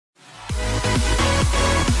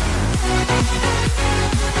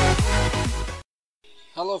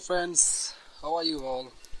Hello friends, how are you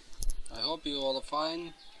all? I hope you all are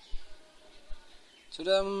fine.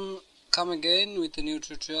 Today I'm come again with a new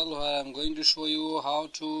tutorial where I'm going to show you how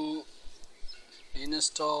to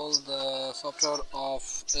install the software of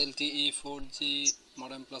LTE 4G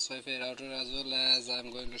modem plus Wi-Fi router, as well as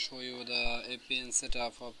I'm going to show you the APN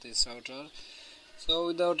setup of this router. So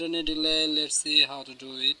without any delay, let's see how to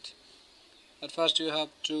do it. At first you have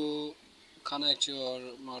to connect your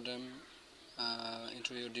modem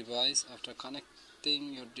into your device. After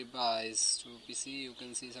connecting your device to PC, you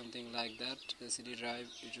can see something like that, the CD drive.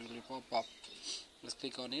 It will pop up. Just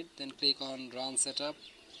click on it, then click on run setup.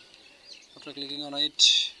 After clicking on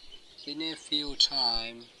it, in a few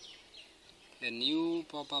time a new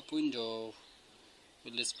pop-up window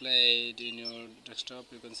will display in your desktop.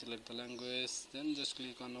 You can select the language, then just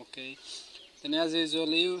click on OK. Then as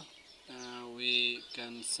usually we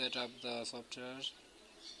can set up the software.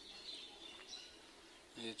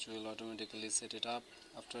 It will automatically set it up.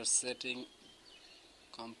 After setting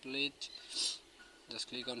complete, just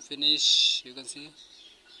click on finish. You can see,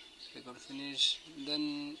 click on finish,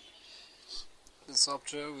 then the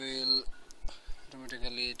software will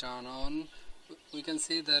automatically turn on. We can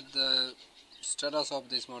see that the status of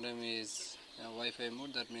this modem is Wi-Fi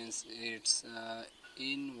mode. That means it's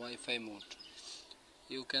in Wi-Fi mode.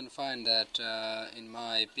 You can find that in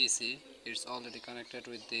my PC it's already connected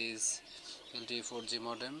with this LTE 4G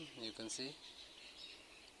modem. You can see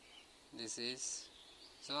this is,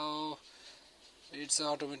 so it's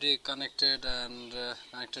automatically connected and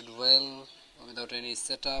connected well, without any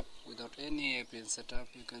setup, without any APN setup.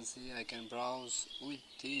 You can see I can browse with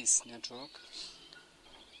this network.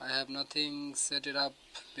 I have nothing set it up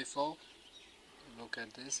before. Look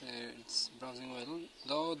at this, it's browsing well,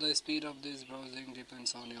 though the speed of this browsing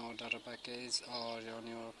depends on your data package or on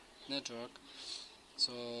your network,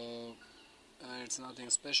 so it's nothing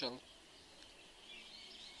special.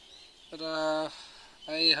 But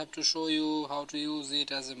I have to show you how to use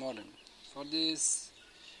it as a modem. For this,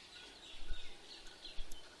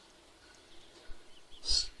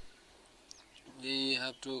 we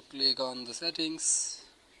have to click on the settings.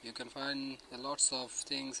 You can find lots of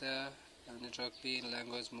things here: network pin,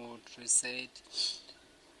 language mode, reset.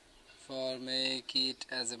 For make it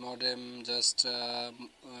as a modem, just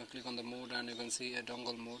click on the mode and you can see a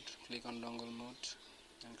dongle mode. Click on dongle mode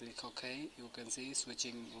and click OK. You can see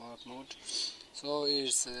switching work mode. So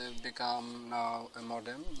it's become now a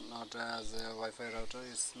modem, not as a Wi-Fi router.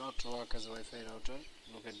 It's not work as a Wi-Fi router.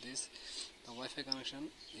 Look at this, the Wi-Fi connection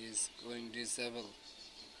is going disabled.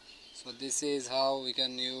 So this is how we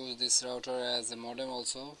can use this router as a modem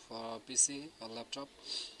also for PC or laptop.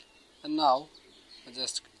 And now I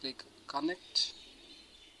just click connect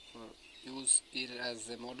for use it as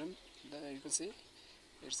a modem. There you can see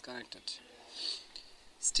it's connected.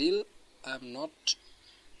 Still I am not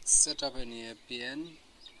set up any APN.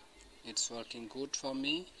 It's working good for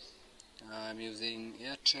me. I'm using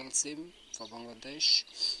Airtel SIM for Bangladesh.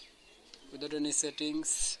 Without any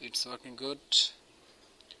settings, it's working good.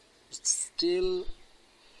 Still,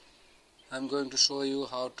 I'm going to show you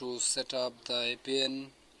how to set up the APN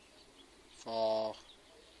for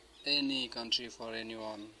any country, for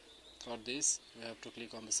anyone. For this, we have to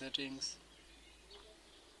click on the settings.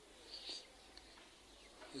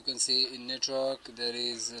 You can see in network there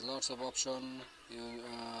is lots of option. You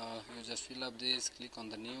just fill up this, click on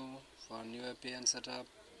the new for new APN setup.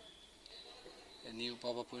 A new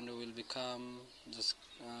pop-up window will become. Just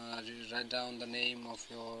write down the name of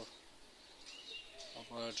your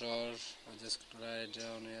operator. I just write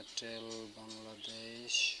down Airtel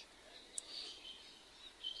Bangladesh.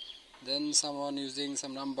 Then someone using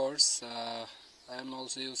some numbers. I am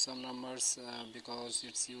also use some numbers because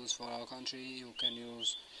it's used for our country. You can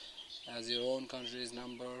use as your own country's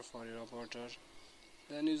number for your operator.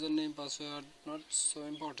 Then username, password, not so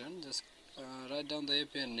important. Just write down the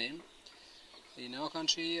APN name. In our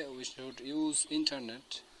country, we should use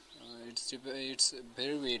internet. It's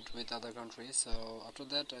varied with other countries. So after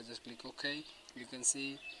that, I just click OK. You can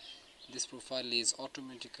see this profile is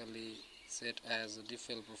automatically set as a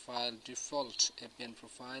default APN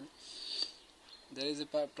profile. There is a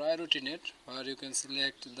priority net where you can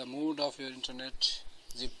select the mode of your internet: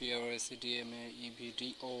 GPR, CDMA,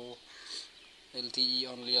 EVDO, LTE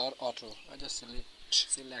only, or auto. I just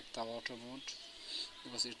select the auto mode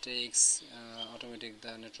because it takes automatic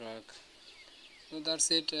the network. So that's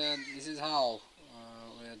it. This is how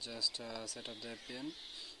we are just set up the APN.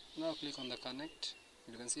 Now click on the connect.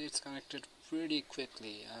 You can see it's connected pretty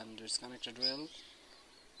quickly and it's connected well.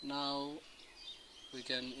 Now we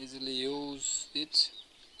can easily use it.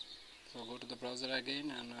 So go to the browser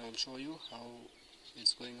again and I will show you how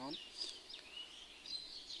it's going on.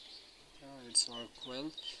 It's work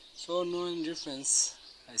well, so no difference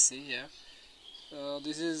I see here.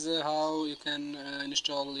 This is how you can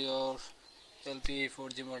install your LTE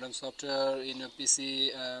 4G modem software in a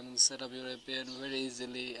PC and set up your APN very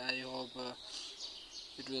easily. I hope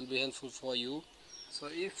it will be helpful for you. So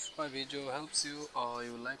if my video helps you or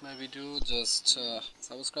you like my video, just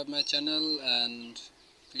subscribe my channel and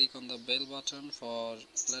click on the bell button for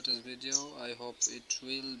latest video. I hope it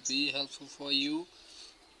will be helpful for you.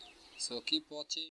 So keep watching.